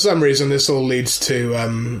 So for some reason, this all leads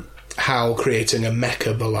to Hal creating a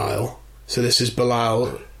mecha Belial. So this is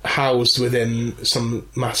Belial housed within some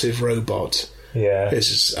massive robot. Yeah. This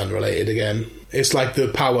is unrelated again. It's like the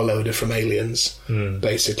power loader from Aliens,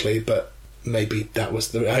 basically, but maybe that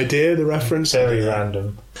was the idea, the reference. Very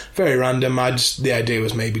random. Very random. The idea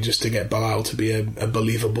was maybe just to get Belial to be a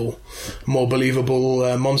more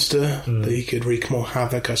believable monster, that he could wreak more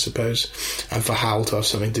havoc, I suppose, and for Hal to have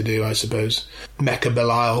something to do, I suppose. Mecha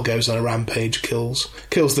Belial goes on a rampage, kills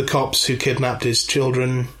the cops who kidnapped his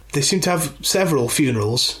children. They seem to have several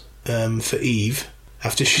funerals for Eve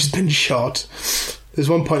after she's been shot. There's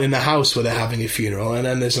one point in the house where they're having a funeral, and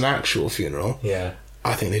then there's an actual funeral. Yeah.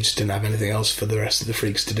 I think they just didn't have anything else for the rest of the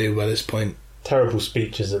freaks to do by this point. Terrible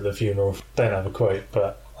speeches at the funeral. Don't have a quote,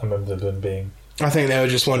 but I remember them being... I think they were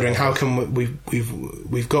just wondering, how come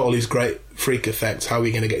we've got all these great freak effects, how are we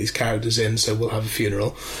going to get these characters in so we'll have a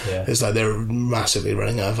funeral? Yeah. It's like they're massively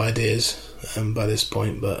running out of ideas by this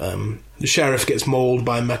point, but the sheriff gets mauled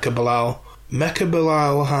by Mecha Belial. Mecha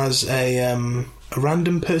Belial has a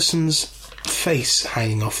random person's face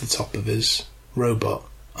hanging off the top of his robot.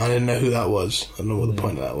 I didn't know who that was. I don't know what the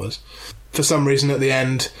point of that was. For some reason, at the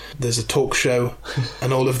end, there's a talk show,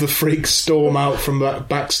 and all of the freaks storm out from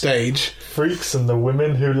backstage. Freaks and the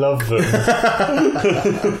women who love them.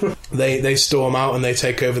 They storm out and they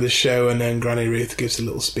take over the show, and then Granny Ruth gives a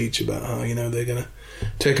little speech about how, they're going to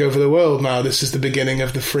take over the world now. This is the beginning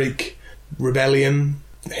of the freak rebellion,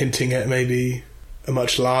 hinting at maybe a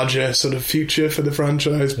much larger sort of future for the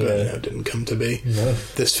franchise, but it didn't come to be. No.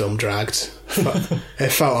 This film dragged.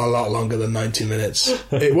 It felt a lot longer than 90 minutes.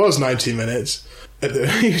 It was 90 minutes.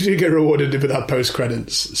 You do get rewarded with that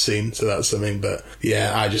post-credits scene, so that's something, but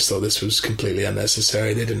yeah, I just thought this was completely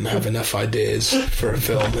unnecessary. They didn't have enough ideas for a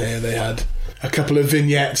film here. They had a couple of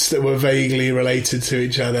vignettes that were vaguely related to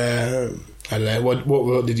each other. I don't know.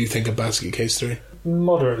 What did you think of Basket Case 3?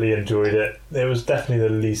 Moderately enjoyed it. It was definitely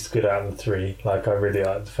the least good out of the three. Like, I really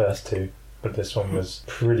liked the first two, but this one was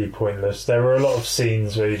pretty pointless. There were a lot of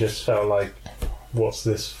scenes where you just felt like, what's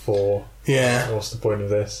this for? Yeah. What's the point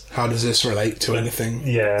of this? How does this relate to anything?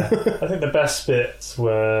 Yeah. I think the best bits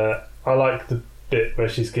were... I like the bit where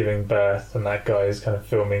she's giving birth and that guy is kind of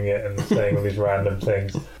filming it and saying all these random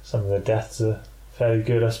things. Some of the deaths are fairly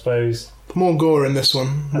good, I suppose. More gore in this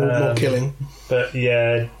one. More killing. But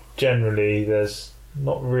yeah, generally there's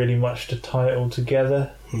not really much to tie it all together,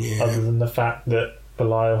 other than the fact that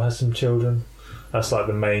Belial has some children. That's like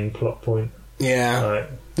the main plot point. Yeah. Like,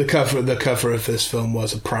 the cover of this film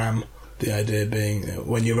was a pram. The idea being,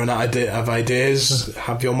 when you run out of ideas,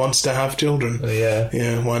 have your monster have children. Yeah.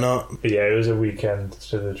 Yeah, why not? But yeah, it was a weekend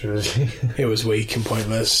to the trilogy. It was weak and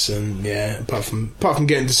pointless, and yeah, apart from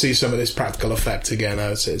getting to see some of this practical effect again, I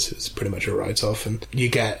would say it's pretty much a write-off. And you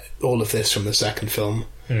get all of this from the second film.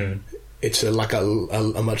 It's like a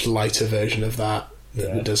much lighter version of that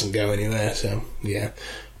that doesn't go anywhere. So yeah,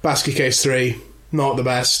 Basket Case 3, not the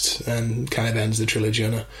best, and kind of ends the trilogy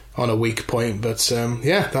on a weak point. But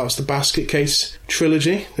that was the Basket Case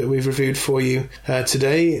trilogy that we've reviewed for you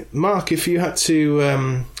today. Mark, if you had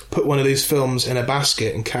to put one of these films in a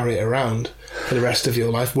basket and carry it around for the rest of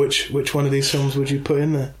your life, which one of these films would you put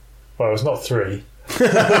in there? Well, it's not 3.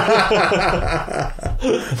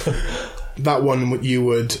 That one you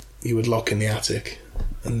would lock in the attic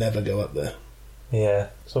and never go up there. Yeah,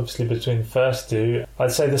 it's obviously between the first two.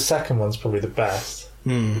 I'd say the second one's probably the best,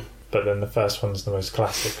 but then the first one's the most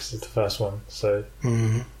classic because it's the first one, so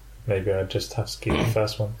maybe I'd just have to keep the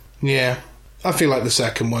first one. Yeah, I feel like the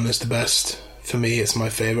second one is the best. For me, it's my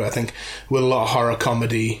favourite. I think with a lot of horror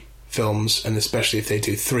comedy films, and especially if they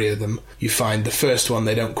do 3 of them, you find the first one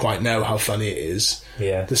they don't quite know how funny it is.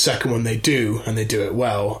 Yeah. The second one they do, and they do it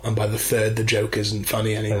well, and by the third the joke isn't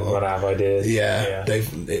funny anymore. They've run out of ideas. Yeah.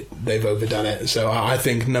 They've overdone it. So I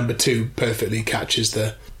think number 2 perfectly catches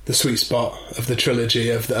the sweet spot of the trilogy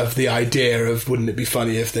of the idea of, wouldn't it be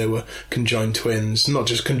funny if there were conjoined twins, not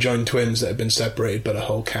just conjoined twins that have been separated, but a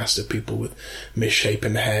whole cast of people with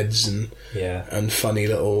misshapen heads and funny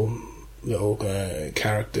little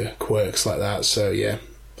character quirks like that. So yeah,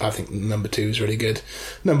 I think number 2 is really good.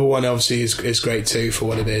 Number 1 obviously is great too for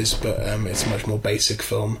what it is, but it's a much more basic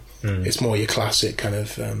film. It's more your classic kind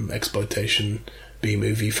of exploitation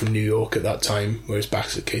B-movie from New York at that time, whereas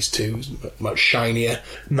Basket Case 2 was much shinier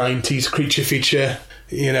 90s creature feature,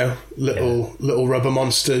 little rubber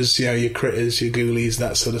monsters, your critters, your ghoulies,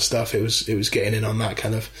 that sort of stuff. It was getting in on that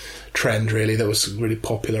kind of trend really that was really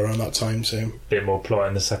popular around that time. So bit more plot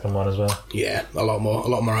in the second one as well. Yeah, a lot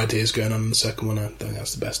more ideas going on in the second one. I think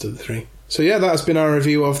that's the best of the 3. So yeah, that has been our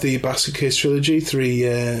review of the Basket Case trilogy.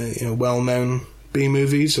 3 well-known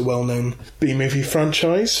B-movies, a well-known B-movie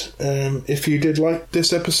franchise. If you did like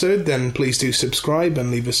this episode, then please do subscribe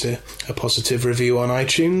and leave us a positive review on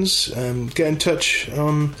iTunes. Get in touch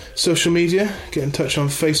on social media, get in touch on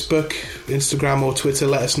Facebook, Instagram or Twitter.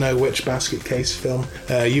 Let us know which Basket Case film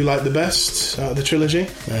you like the best out of the trilogy.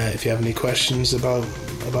 If you have any questions about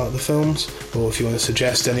the films, or if you want to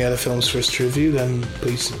suggest any other films for us to review, then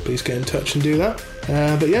please get in touch and do that.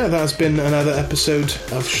 But yeah, that's been another episode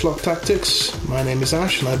of Schlock Tactics. My name is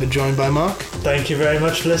Ash and I've been joined by Mark. Thank you very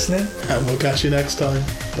much for listening. And we'll catch you next time.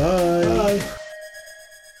 Bye. Bye.